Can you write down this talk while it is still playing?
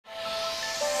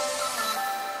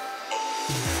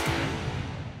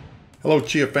Hello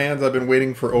Chia fans, I've been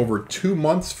waiting for over 2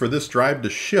 months for this drive to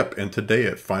ship, and today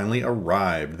it finally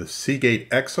arrived. The Seagate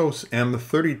Exos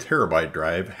M30TB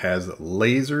drive has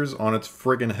lasers on its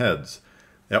friggin' heads.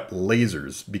 Yep,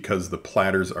 lasers, because the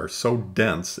platters are so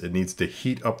dense it needs to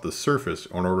heat up the surface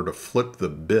in order to flip the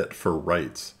bit for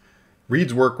writes.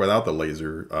 Reads work without the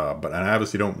laser, but I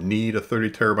obviously don't need a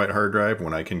 30TB hard drive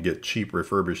when I can get cheap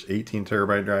refurbished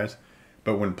 18TB drives.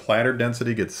 But when platter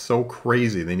density gets so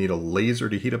crazy they need a laser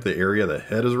to heat up the area the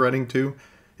head is writing to,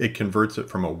 it converts it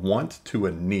from a want to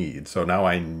a need. So now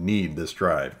I need this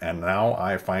drive, and now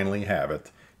I finally have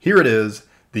it. Here it is,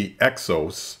 the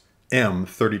Exos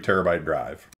M30TB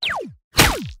drive.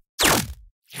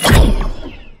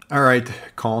 Alright,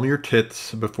 calm your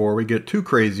tits before we get too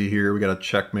crazy here. We gotta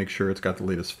check, make sure it's got the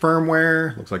latest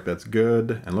firmware. Looks like that's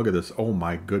good. And look at this, oh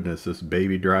my goodness, this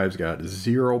baby drive's got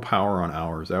 0 power on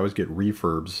hours. I always get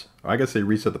refurbs. I guess they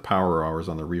reset the power hours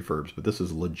on the refurbs, but this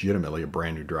is legitimately a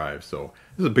brand new drive. So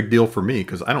this is a big deal for me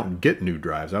because I don't get new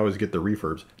drives. I always get the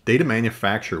refurbs. Data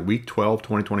manufacture, week 12,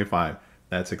 2025.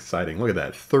 That's exciting. Look at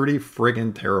that, 30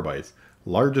 friggin' terabytes.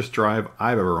 Largest drive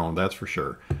I've ever owned, that's for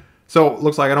sure. So it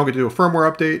looks like I don't get to do a firmware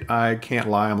update. I can't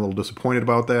lie, I'm a little disappointed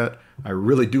about that. I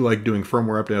really do like doing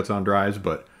firmware updates on drives,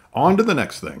 but on to the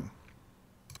next thing.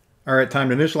 All right, time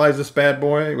to initialize this bad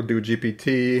boy. We'll do a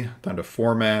GPT, time to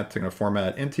format. I'm gonna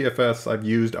format NTFS. I've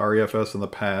used REFS in the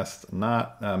past,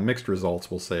 not mixed results,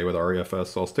 we'll say, with REFS,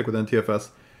 so I'll stick with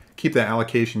NTFS. Keep the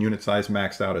allocation unit size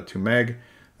maxed out at 2 meg.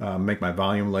 Make my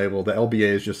volume label. The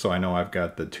LBA is just so I know I've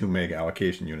got the 2 meg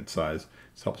allocation unit size.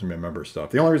 This helps me remember stuff.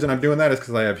 The only reason I'm doing that is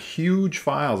because I have huge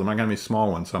files. I'm not going to be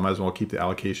small ones, so I might as well keep the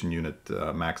allocation unit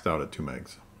maxed out at 2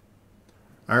 megs.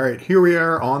 All right, here we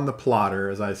are on the plotter.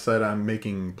 As I said, I'm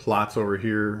making plots over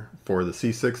here for the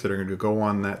C6 that are going to go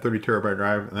on that 30TB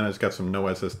drive, and then I just got some no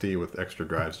SSD with extra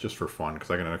drives just for fun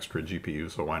because I got an extra GPU,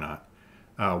 so why not?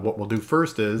 What we'll do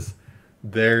first is,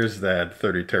 there's that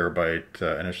 30TB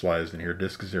initialized in here,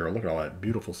 disk 0. Look at all that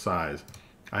beautiful size.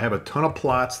 I have a ton of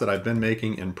plots that I've been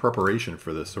making in preparation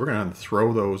for this, so we're going to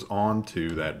throw those onto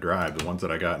that drive, the ones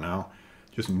that I got now.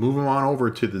 Just move them on over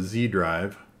to the Z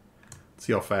drive. Let's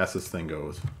see how fast this thing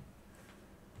goes.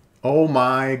 Oh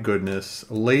my goodness,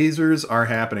 lasers are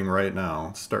happening right now.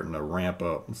 It's starting to ramp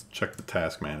up. Let's check the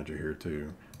task manager here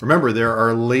too. Remember, there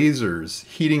are lasers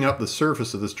heating up the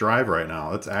surface of this drive right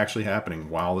now. That's actually happening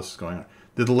while this is going on.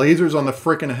 The lasers on the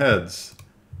frickin' heads,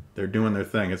 they're doing their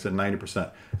thing. It's at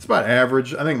 90%. It's about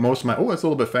average. I think most of my, oh, it's a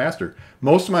little bit faster.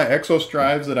 Most of my Exos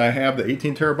drives that I have, the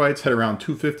 18TB, hit around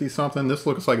 250 something. This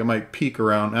looks like it might peak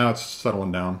around, now it's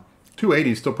settling down.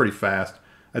 280 is still pretty fast.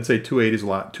 I'd say 280 is a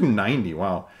lot. 290,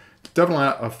 wow. It's definitely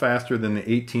not faster than the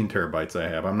 18TB I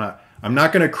have. I'm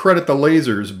not going to credit the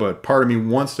lasers, but part of me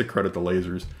wants to credit the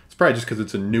lasers. It's probably just because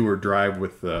it's a newer drive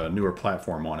with a newer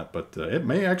platform on it, but it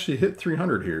may actually hit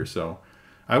 300 here, so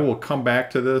I will come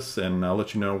back to this and I'll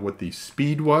let you know what the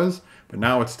speed was. But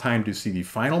now it's time to see the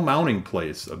final mounting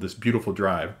place of this beautiful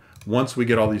drive once we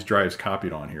get all these drives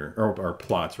copied on here, or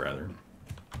plots rather.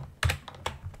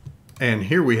 And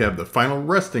here we have the final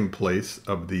resting place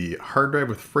of the hard drive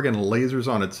with friggin' lasers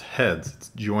on its heads. It's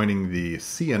joining the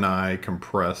CNI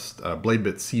compressed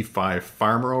BladeBit C5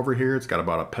 farmer over here. It's got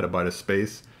about a petabyte of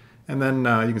space. And then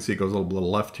you can see it goes a little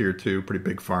left here too, pretty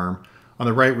big farm. On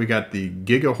the right we got the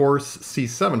Gigahorse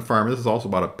C7 farm. This is also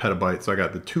about a petabyte, so I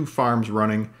got the 2 farms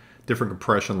running, different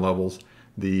compression levels.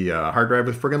 The hard drive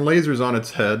with friggin' lasers on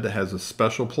its head has a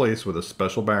special place with a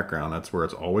special background. That's where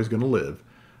it's always going to live.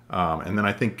 And then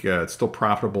I think it's still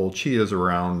profitable. Chia's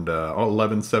around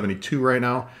 1172 right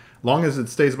now. Long as it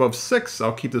stays above 6,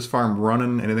 I'll keep this farm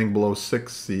running. Anything below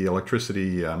 6, the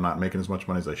electricity, I'm not making as much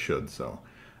money as I should. So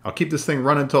I'll keep this thing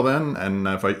running until then. And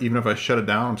even if I shut it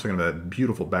down, I'm still going to have that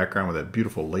beautiful background with that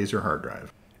beautiful laser hard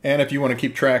drive. And if you want to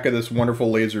keep track of this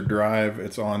wonderful laser drive,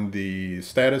 it's on the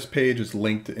status page. It's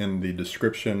linked in the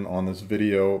description on this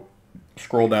video.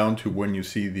 Scroll down to when you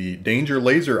see the Danger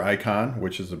Laser icon,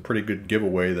 which is a pretty good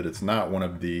giveaway that it's not one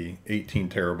of the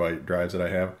 18TB drives that I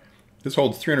have. This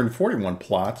holds 341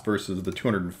 plots versus the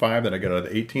 205 that I got out of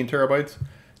the 18TB.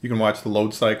 You can watch the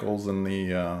load cycles and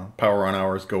the power on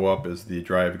hours go up as the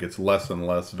drive gets less and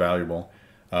less valuable.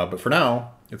 But for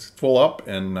now, it's full up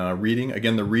and reading.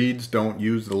 Again, the reads don't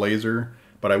use the laser,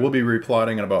 but I will be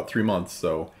replotting in about 3 months,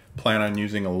 so plan on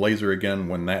using a laser again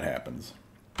when that happens.